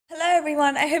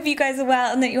everyone, I hope you guys are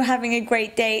well and that you're having a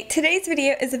great day. Today's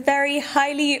video is a very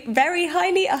highly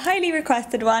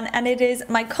requested one, and it is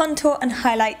my contour and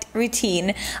highlight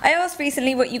routine. I asked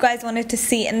recently what you guys wanted to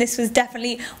see, and this was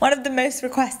definitely one of the most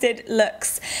requested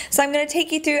looks. So I'm going to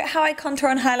take you through how I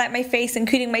contour and highlight my face,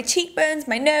 including my cheekbones,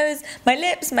 my nose, my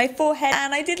lips, my forehead,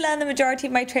 and I did learn the majority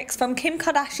of my tricks from Kim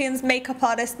Kardashian's makeup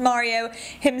artist Mario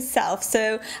himself.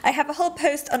 So I have a whole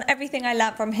post on everything I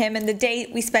learned from him and the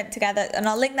day we spent together, and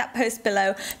I'll link that post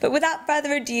below. But without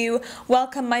further ado,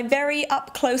 welcome my very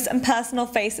up close and personal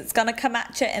face. It's gonna come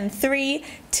at you in 3,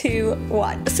 2,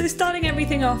 1. So starting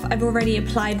everything off, I've already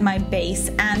applied my base,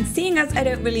 and seeing as I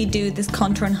don't really do this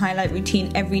contour and highlight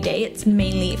routine every day, it's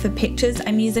mainly for pictures,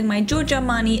 I'm using my Giorgio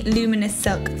Armani Luminous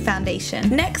Silk Foundation.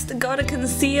 Next, gotta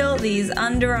conceal these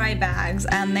under eye bags,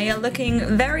 and they are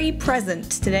looking very present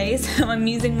today, so I'm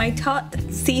using my Tarte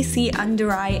CC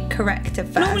Under Eye Corrector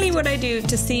first. Normally what I do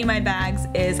to see my bags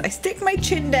is I stick my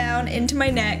chin down into my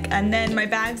neck, and then my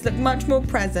bags look much more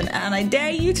present, and I dare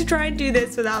you to try and do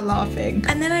this without laughing.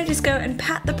 And then I just go and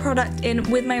pat the product in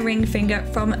with my ring finger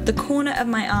from the corner of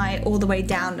my eye all the way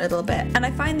down a little bit. And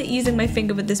I find that using my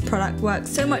finger with this product works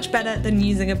so much better than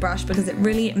using a brush because it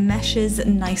really meshes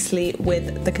nicely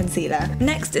with the concealer.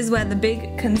 Next is where the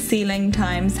big concealing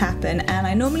times happen, and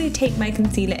I normally take my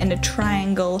concealer in a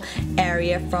triangle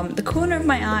area from the corner of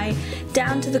my eye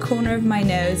down to the corner of my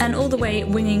nose and all the way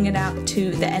winging it out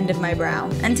to the end of my brow.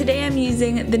 And today I'm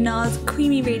using the NARS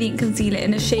Creamy Radiant Concealer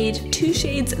in a shade 2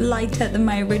 shades lighter than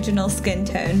my original skin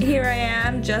tone. Here I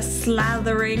am just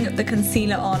slathering the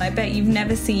concealer on. I bet you've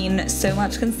never seen so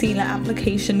much concealer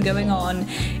application going on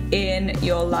in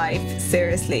your life,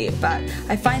 seriously. But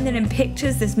I find that in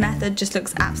pictures this method just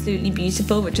looks absolutely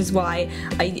beautiful, which is why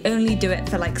I only do it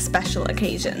for like special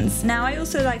occasions. Now I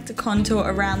also like to contour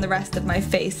around the rest of my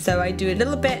face, so I do a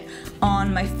little bit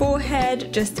on my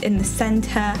forehead, just in the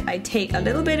center. I take a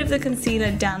little bit of the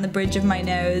concealer down the bridge of my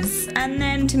nose, and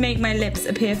then to make my lips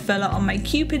appear fuller on my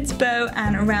cupid's bow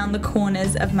and around the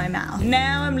corners of my mouth.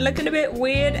 Now I'm looking a bit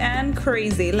weird and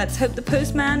crazy. Let's hope the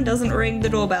postman doesn't ring the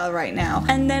doorbell right now.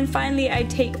 And then finally I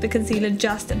take the concealer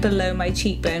just below my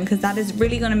cheekbone, because that is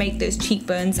really going to make those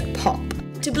cheekbones pop.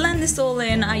 To blend this all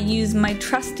in, I use my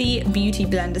trusty Beauty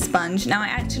Blender sponge. Now I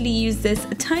actually use this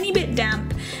a tiny bit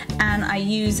damp, and I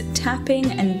use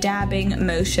tapping and dabbing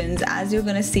motions, as you're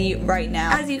gonna see right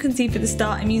now. As you can see for the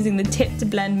start, I'm using the tip to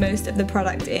blend most of the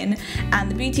product in, and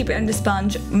the Beauty Blender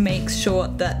sponge makes sure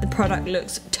that the product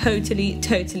looks totally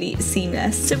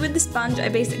seamless. So with the sponge, I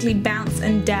basically bounce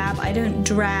and dab. I don't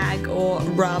drag or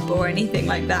rub or anything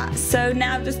like that. So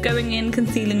now I'm just going in,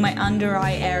 concealing my under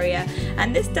eye area,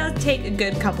 and this does take a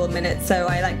good couple of minutes, so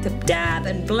I like to dab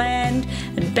and blend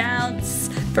and bounce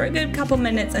for a good couple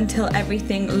minutes until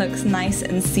everything looks nice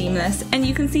and seamless. And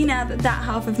you can see now that that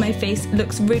half of my face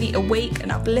looks really awake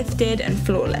and uplifted and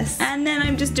flawless. And then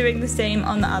I'm just doing the same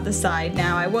on the other side.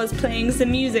 Now I was playing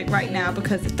some music right now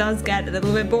because it does get a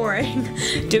little bit boring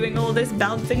doing all this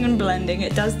bouncing and blending.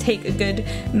 It does take a good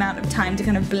amount of time to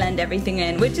kind of blend everything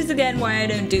in, which is again why I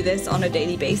don't do this on a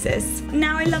daily basis.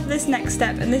 Now I love this next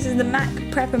step, and this is the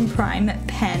MAC Prep and Prime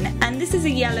pen, and this is a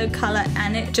yellow color,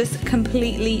 and it just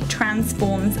completely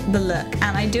transforms the look.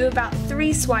 And I do about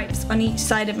 3 swipes on each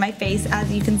side of my face,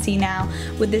 as you can see now,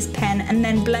 with this pen, and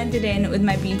then blend it in with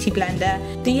my beauty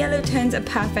blender. The yellow tones are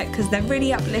perfect because they're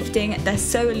really uplifting, they're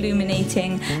so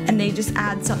illuminating, and they just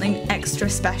add something extra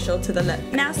special to the look.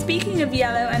 Now speaking of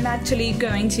yellow, I'm actually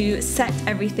going to set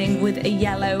everything with a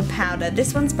yellow powder.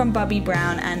 This one's from Bobbi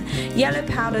Brown, and yellow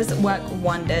powders work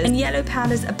wonders, and yellow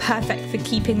powders are perfect for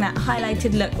keeping that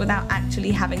highlighted look without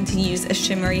actually having to use a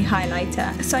shimmery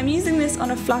highlighter. So I'm using this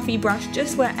on a fluffy brush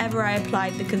just wherever I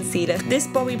applied the concealer. This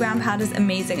Bobbi Brown powder is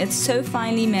amazing. It's so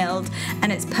finely milled,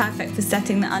 and it's perfect for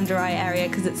setting the under eye area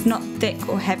because it's not thick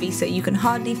or heavy, so you can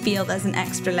hardly feel there's an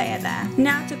extra layer there.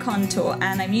 Now to contour,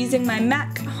 and I'm using my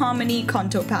MAC Harmony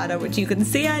contour powder, which you can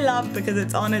see I love because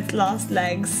it's on its last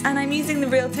legs. And I'm using the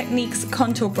Real Techniques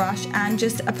contour brush and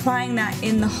just applying that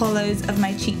in the hollows of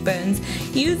my cheekbones,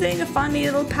 using a funny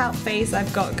little pout face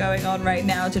I've got going on right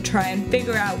now to try and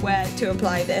figure out where to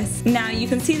apply this. Now you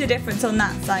can see the difference on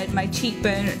that side. My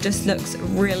cheekbone just looks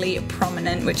really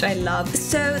prominent, which I love.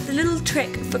 So the little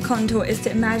trick for contour is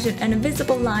to imagine an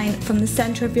invisible line from the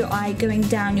center of your eye going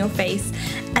down your face,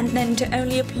 and then to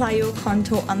only apply your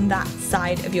contour on that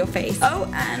side of your face. Oh,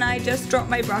 and I just dropped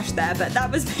my brush there, but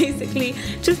that was basically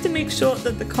just to make sure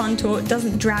that the contour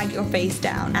doesn't drag your face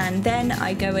down. And then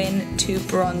I go in to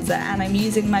bronzer, and I'm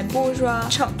using my Bourjois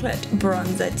Chocolate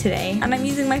bronzer today. And I'm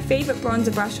using my favourite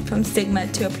bronzer brush from Sigma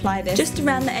to apply this just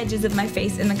around the edges of my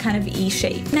face in a kind of E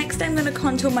shape. Next I'm going to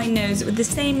contour my nose with the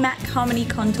same MAC Harmony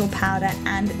contour powder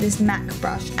and this MAC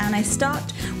brush, and I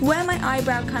start where my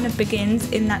eyebrow kind of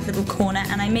begins in that little corner,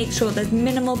 and I make sure there's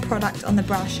minimal product on the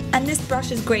brush. And this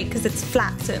brush is great because it's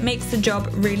flat, so it makes the job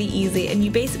really easy, and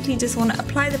you basically just want to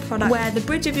apply the product where the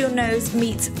bridge of your nose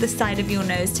meets the side of your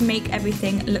nose to make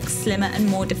everything look slimmer and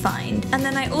more defined. And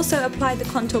then I also apply the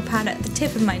contour powder at the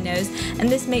tip of my nose, and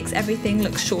this makes everything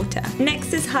look shorter.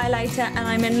 Next is highlighter, and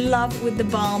I'm in love with the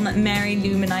Balm Mary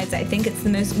Luminizer. I think it's the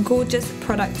most gorgeous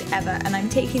product ever, and I'm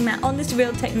taking that on this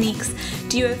Real Techniques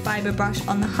Duo Fiber brush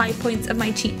on the high points of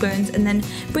my cheekbones and then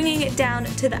bringing it down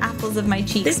to the apples of my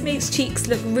cheeks. This makes cheeks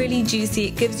look really juicy.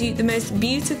 It gives you the most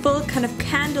beautiful kind of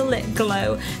candlelit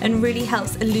glow and really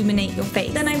helps illuminate your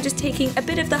face. Then I'm just taking a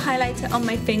bit of the highlighter on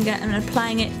my finger and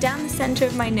applying it down the center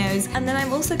of my nose, and then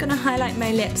I'm also going to highlight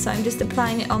my lips, so I'm just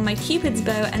applying it on my Cupid's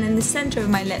bow and in the center of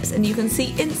my lips, and you can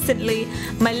see instantly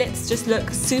my lips just look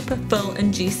super full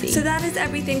and juicy. So that is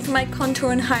everything for my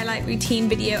contour and highlight routine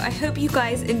video. I hope you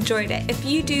guys enjoyed it. If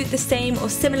you do the same or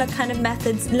similar kind of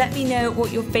methods, let me know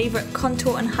what your favorite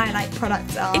contour and highlight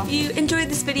products are. If you enjoyed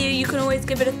this video, you can always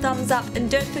give it a thumbs up, and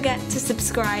don't forget to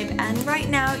subscribe. And right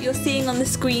now you're seeing on the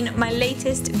screen my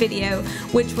latest video,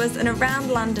 which was an around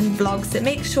London vlog, so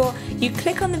make sure you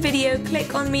click on the video,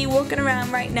 click on me walking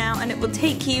around right now, and it will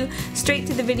take you straight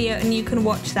to the video and you can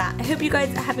watch that. I hope you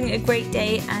guys are having a great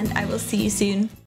day, and I will see you soon.